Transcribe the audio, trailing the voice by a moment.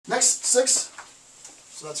Next, 6.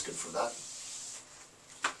 So that's good for that.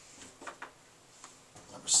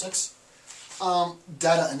 Number 6.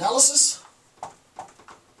 Data analysis.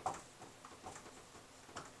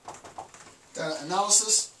 Data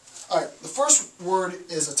analysis. Alright, the first word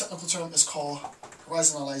is a technical term, is called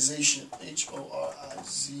horizontalization.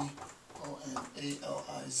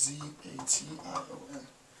 H-O-R-I-Z-O-N-A-L-I-Z-A-T-I-O-N.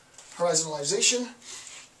 Horizontalization.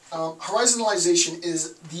 Horizontalization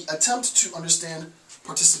is the attempt to understand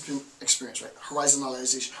participant experience, right?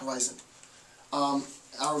 Horizontalization, horizon.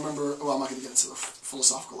 I remember, well, I'm not going to get into the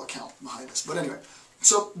philosophical account behind this, but anyway.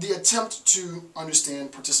 So the attempt to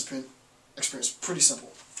understand participant experience, pretty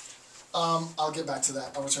simple. I'll get back to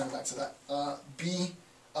that. I'll return back to that. B,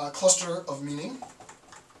 cluster of meaning.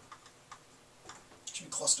 Should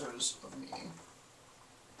be clusters of meaning.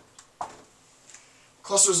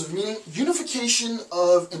 Clusters of meaning. Unification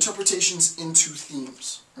of interpretations into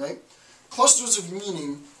themes, right? Clusters of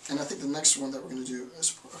meaning, and I think the next one that we're going to do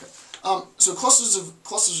is, okay. So clusters of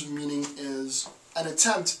meaning is an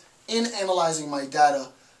attempt in analyzing my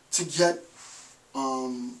data to get,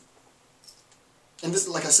 and this,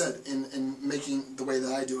 like I said, in making the way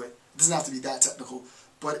that I do it, it doesn't have to be that technical,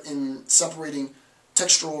 but in separating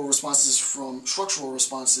textual responses from structural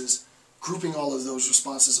responses, grouping all of those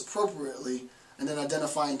responses appropriately, and then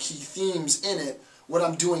identifying key themes in it, what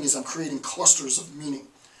I'm doing is I'm creating clusters of meaning.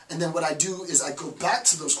 And then what I do is I go back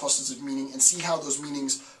to those clusters of meaning and see how those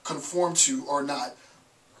meanings conform to, or not,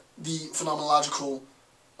 the phenomenological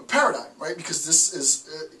paradigm, right? Because this is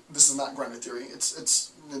not grounded theory.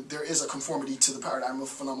 There is a conformity to the paradigm of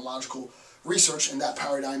phenomenological research, and that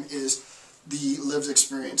paradigm is the lived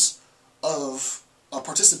experience of a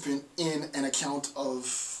participant in an account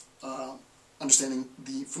of understanding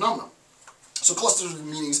the phenomenon. So clusters of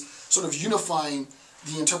meanings, sort of unifying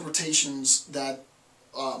the interpretations that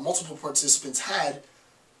multiple participants had,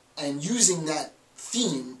 and using that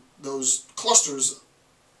theme, those clusters,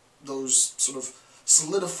 those sort of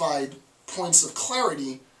solidified points of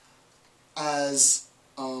clarity as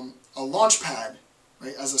a launch pad,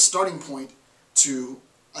 right, as a starting point to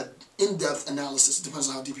an in-depth analysis. It depends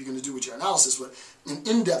on how deep you're going to do with your analysis, but an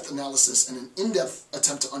in-depth analysis and an in-depth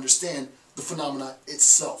attempt to understand the phenomena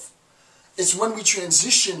itself. It's when we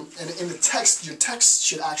transition, and in the text, your text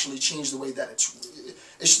should actually change the way that it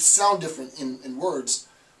should sound different in words.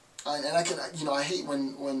 And I hate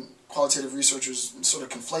when qualitative researchers sort of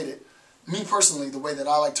conflate it. Me personally, the way that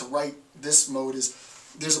I like to write this mode is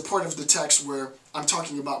there's a part of the text where I'm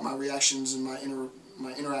talking about my reactions and my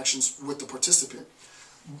interactions with the participant.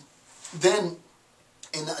 Then,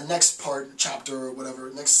 in the next part, chapter or whatever,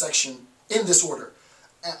 next section, in this order,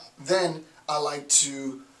 then I like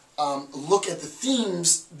to look at the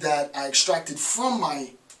themes that I extracted from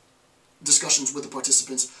my discussions with the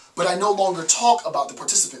participants, but I no longer talk about the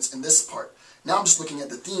participants in this part. Now I'm just looking at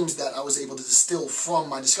the themes that I was able to distill from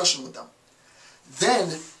my discussion with them.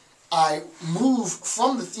 Then I move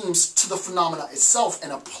from the themes to the phenomena itself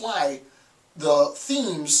and apply the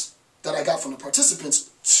themes that I got from the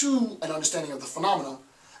participants to an understanding of the phenomena.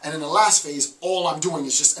 And in the last phase, all I'm doing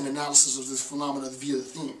is just an analysis of this phenomena via the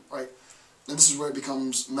theme, right? And this is where it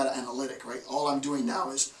becomes meta-analytic, right? All I'm doing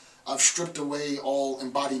now is I've stripped away all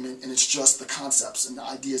embodiment, and it's just the concepts and the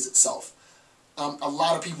ideas itself. A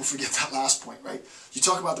lot of people forget that last point, right? You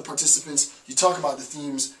talk about the participants, you talk about the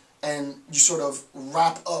themes, and you sort of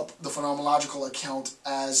wrap up the phenomenological account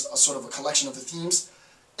as a sort of a collection of the themes.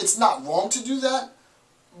 It's not wrong to do that,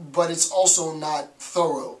 but it's also not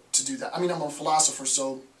thorough to do that. I mean, I'm a philosopher,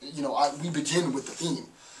 so we begin with the theme,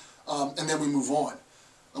 and then we move on.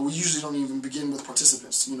 We usually don't even begin with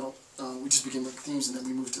participants. We just begin with themes, and then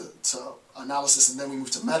we move to analysis, and then we move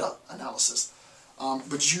to meta-analysis.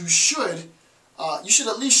 But you should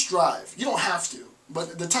at least strive. You don't have to,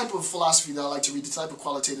 but the type of philosophy that I like to read, the type of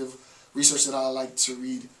qualitative research that I like to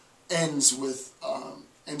read, ends with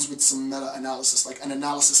some meta-analysis, like an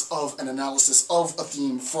analysis of a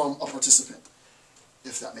theme from a participant.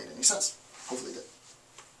 If that made any sense, hopefully it did.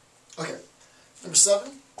 Okay, number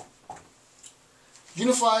 7.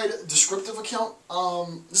 Unified descriptive account.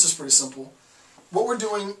 This is pretty simple. What we're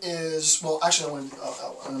doing is, well, actually, I'm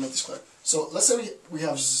gonna make this clear. So let's say we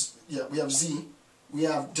have Z. We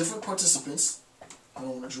have different participants. I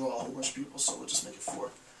don't want to draw a whole bunch of people, so we'll just make it 4.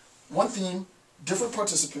 One theme, different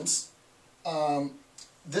participants.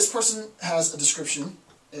 This person has a description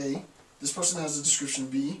A. This person has a description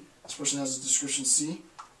B. This person has a description C.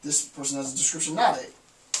 This person has a description not A.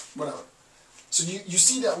 Whatever. So you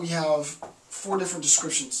see that we have 4 different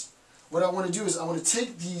descriptions. What I want to do is I want to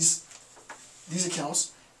take these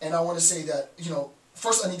accounts, and I want to say that,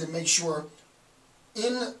 first I need to make sure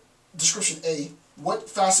in description A, what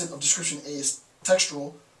facet of description A is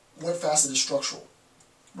textual, what facet is structural.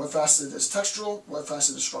 What facet is textual, what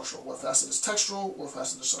facet is structural. What facet is textual, what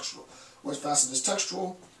facet is structural. What facet is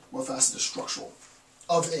textual, what facet is structural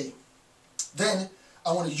of A. Then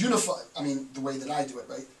I want to unify, the way that I do it,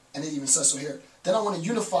 right? And it even says so here. Then I want to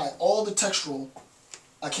unify all the textual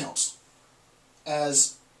accounts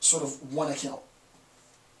as sort of one account.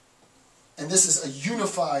 And this is a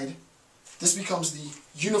unified, this becomes the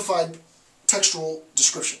unified textual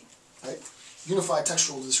description, right? Unified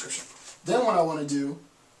textual description. Then what I want to do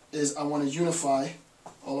is I want to unify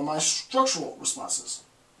all of my structural responses,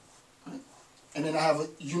 right? And then I have a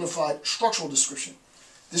unified structural description.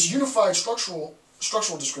 This unified structural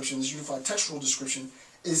description, this unified textual description,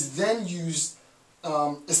 is then used,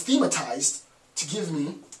 is thematized to give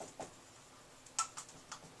me,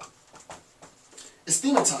 is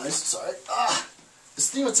thematized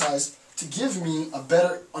to give me a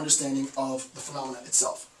better understanding of the phenomena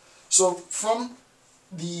itself. So from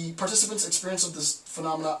the participant's experience of this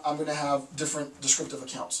phenomena, I'm going to have different descriptive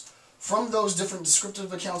accounts. From those different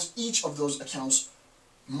descriptive accounts, each of those accounts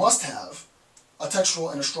must have a textual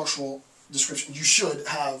and a structural description. You should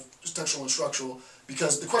have textual and structural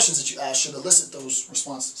because the questions that you ask should elicit those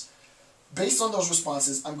responses. Based on those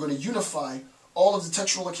responses, I'm going to unify all of the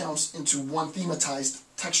textual accounts into one thematized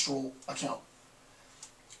textual account.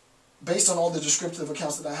 Based on all the descriptive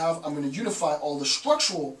accounts that I have, I'm going to unify all the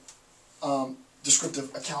structural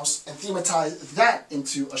descriptive accounts and thematize that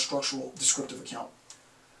into a structural descriptive account.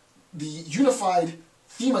 The unified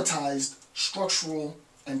thematized structural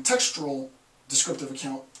and textual descriptive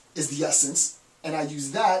account is the essence, and I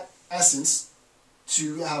use that essence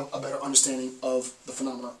to have a better understanding of the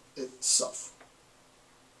phenomena itself.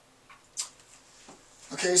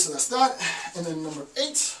 Okay, so that's that. And then number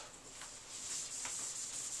 8.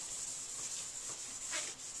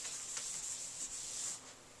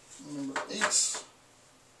 Number 8.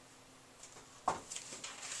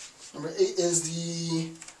 Number 8 is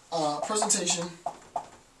the presentation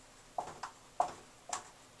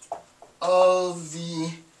of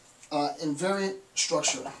the invariant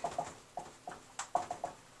structure.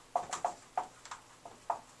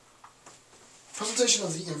 Presentation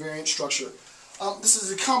of the invariant structure. This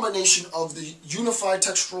is a combination of the unified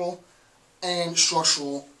textual and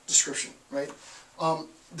structural description, right?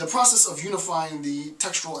 The process of unifying the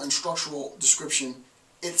textual and structural description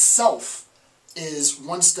itself is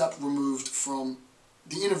one step removed from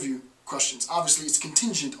the interview questions. Obviously, it's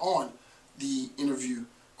contingent on the interview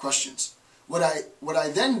questions. What I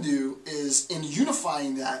then do is, in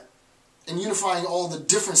unifying that, in unifying all the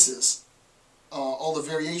differences, all the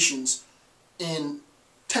variations in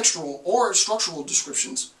textual or structural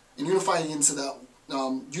descriptions, and unifying into that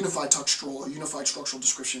unified textual or unified structural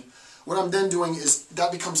description, what I'm then doing is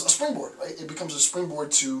that becomes a springboard, right? It becomes a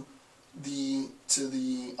springboard to the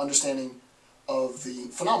understanding of the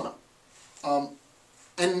phenomena.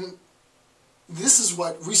 And this is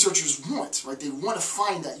what researchers want, right? They want to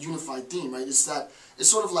find that unified theme, right? It's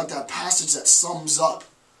sort of like that passage that sums up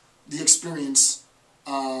the experience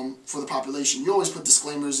for the population. You always put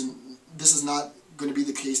disclaimers, and this is not going to be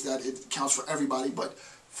the case that it counts for everybody, but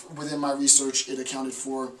within my research, it accounted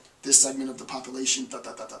for this segment of the population, ...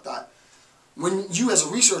 When you as a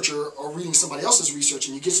researcher are reading somebody else's research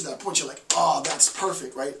and you get to that point, you're like, oh, that's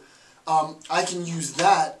perfect, right? I can use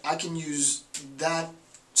that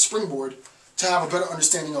springboard to have a better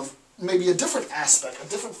understanding of maybe a different aspect, a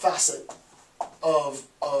different facet of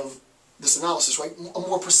this analysis, right? A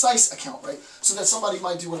more precise account, right? So that somebody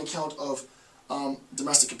might do an account of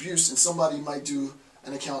domestic abuse, and somebody might do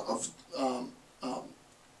an account of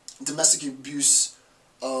domestic abuse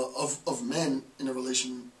of men in a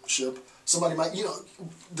relationship. Somebody might,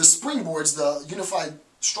 the springboards, the unified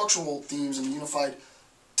structural themes and the unified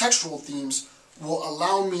textual themes will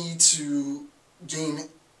allow me to gain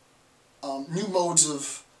new modes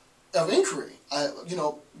of inquiry.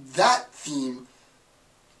 That theme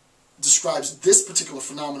describes this particular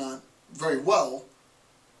phenomenon very well,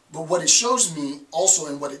 but what it shows me also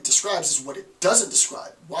and what it describes is what it doesn't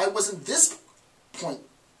describe. Why wasn't this point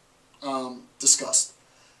discussed?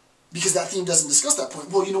 Because that theme doesn't discuss that point.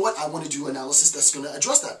 Well, you know what? I want to do analysis that's going to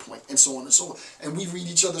address that point, and so on and so on. And we read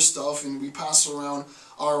each other's stuff, and we pass around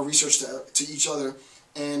our research to each other,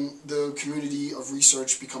 and the community of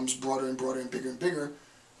research becomes broader and broader and bigger,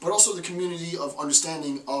 but also the community of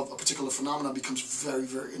understanding of a particular phenomenon becomes very,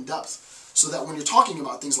 very in-depth. So that when you're talking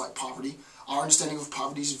about things like poverty, our understanding of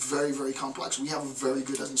poverty is very, very complex. We have a very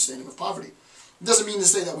good understanding of poverty. It doesn't mean to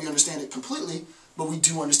say that we understand it completely, but we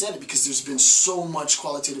do understand it because there's been so much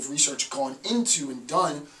qualitative research gone into and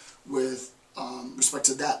done with respect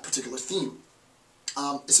to that particular theme.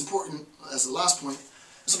 it's important, as the last point,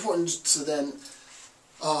 it's important to then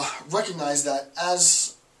recognize that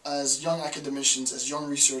as young academicians, as young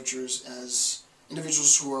researchers, as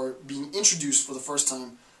individuals who are being introduced for the first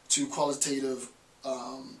time to qualitative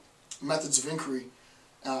methods of inquiry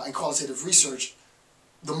and qualitative research,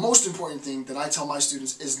 the most important thing that I tell my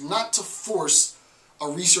students is not to force a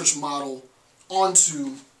research model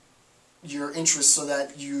onto your interest so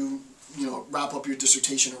that you wrap up your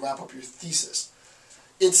dissertation or wrap up your thesis.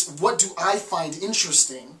 It's, what do I find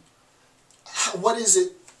interesting? What is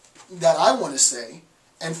it that I want to say?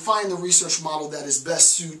 And find the research model that is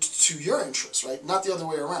best suited to your interests, right? Not the other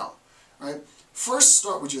way around, right? First,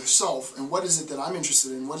 start with yourself, and what is it that I'm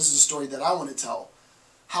interested in? What is the story that I want to tell?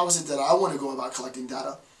 How is it that I want to go about collecting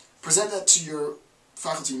data? Present that to your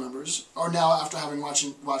faculty members, or now after having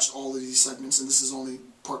watched all of these segments, and this is only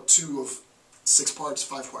part 2 of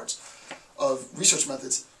 5 parts of research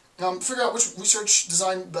methods. Figure out which research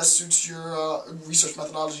design best suits your research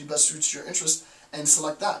methodology, best suits your interest, and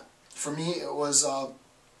select that. For me, it was a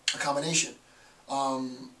combination.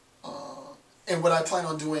 And what I plan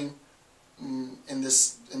on doing in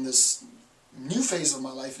this new phase of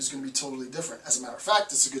my life is going to be totally different. As a matter of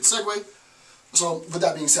fact, it's a good segue. So with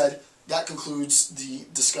that being said, that concludes the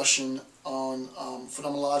discussion on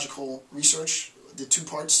phenomenological research, the 2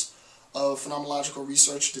 parts of phenomenological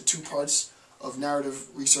research, the 2 parts of narrative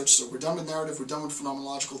research. So we're done with narrative, we're done with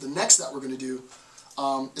phenomenological. The next that we're going to do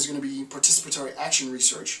is going to be participatory action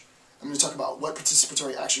research. I'm going to talk about what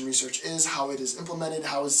participatory action research is, how it is implemented,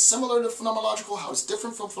 how it's similar to phenomenological, how it's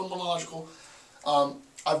different from phenomenological.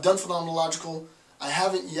 I've done phenomenological. I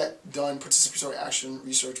haven't yet done participatory action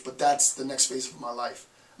research, but that's the next phase of my life.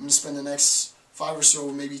 I'm going to spend the next 5 or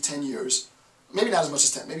so, maybe 10 years, maybe not as much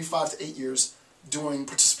as 10, maybe 5 to 8 years doing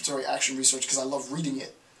participatory action research because I love reading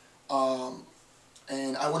it.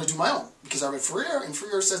 And I want to do my own because I read Freire, and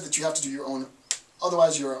Freire says that you have to do your own,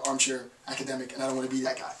 otherwise you're an armchair academic, and I don't want to be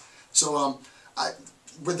that guy. So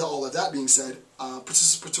with all of that being said,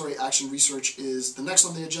 participatory action research is the next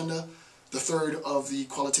on the agenda, the 3rd of the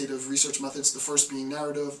qualitative research methods, the first being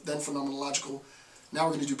narrative, then phenomenological. Now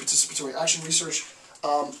we're going to do participatory action research.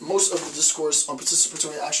 Most of the discourse on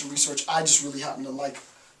participatory action research, I just really happen to like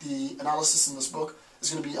the analysis in this book. Is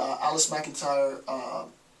going to be Alice McIntyre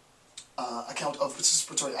account of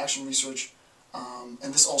participatory action research.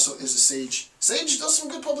 And this also is a SAGE. SAGE does some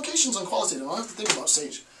good publications on qualitative. I don't have to think about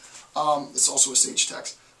SAGE. It's also a SAGE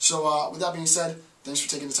text. So with that being said, thanks for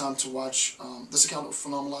taking the time to watch this account of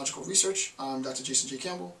phenomenological research. I'm Dr. Jason J.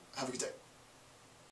 Campbell. Have a good day.